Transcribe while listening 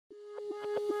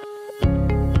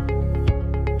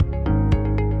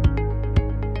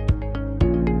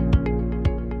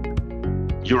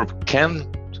Europe can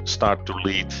start to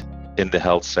lead in the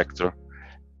health sector,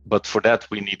 but for that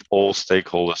we need all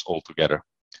stakeholders all together.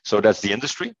 So that's the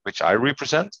industry, which I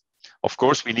represent. Of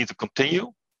course, we need to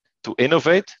continue to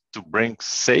innovate, to bring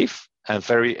safe and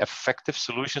very effective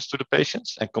solutions to the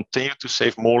patients and continue to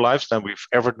save more lives than we've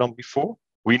ever done before.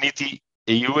 We need the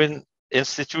EU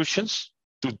institutions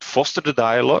to foster the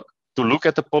dialogue, to look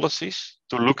at the policies,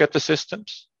 to look at the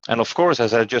systems. And of course,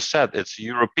 as I just said, it's a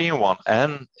European one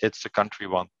and it's a country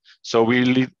one. So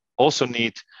we also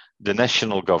need the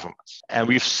national governments. And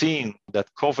we've seen that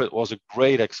COVID was a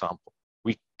great example.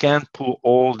 We can't pull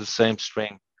all the same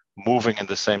string moving in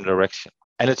the same direction.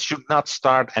 And it should not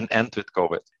start and end with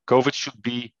COVID. COVID should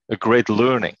be a great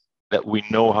learning that we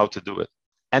know how to do it.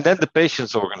 And then the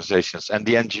patients' organizations and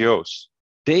the NGOs,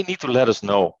 they need to let us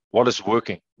know what is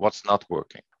working, what's not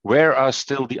working, where are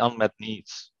still the unmet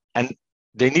needs. And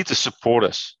they need to support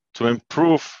us to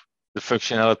improve the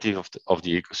functionality of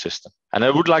the ecosystem. And I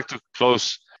would like to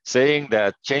close saying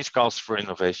that change calls for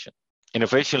innovation.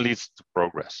 Innovation leads to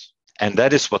progress. And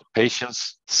that is what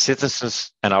patients,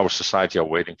 citizens, and our society are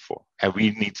waiting for. And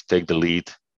we need to take the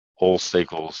lead, all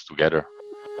stakeholders together.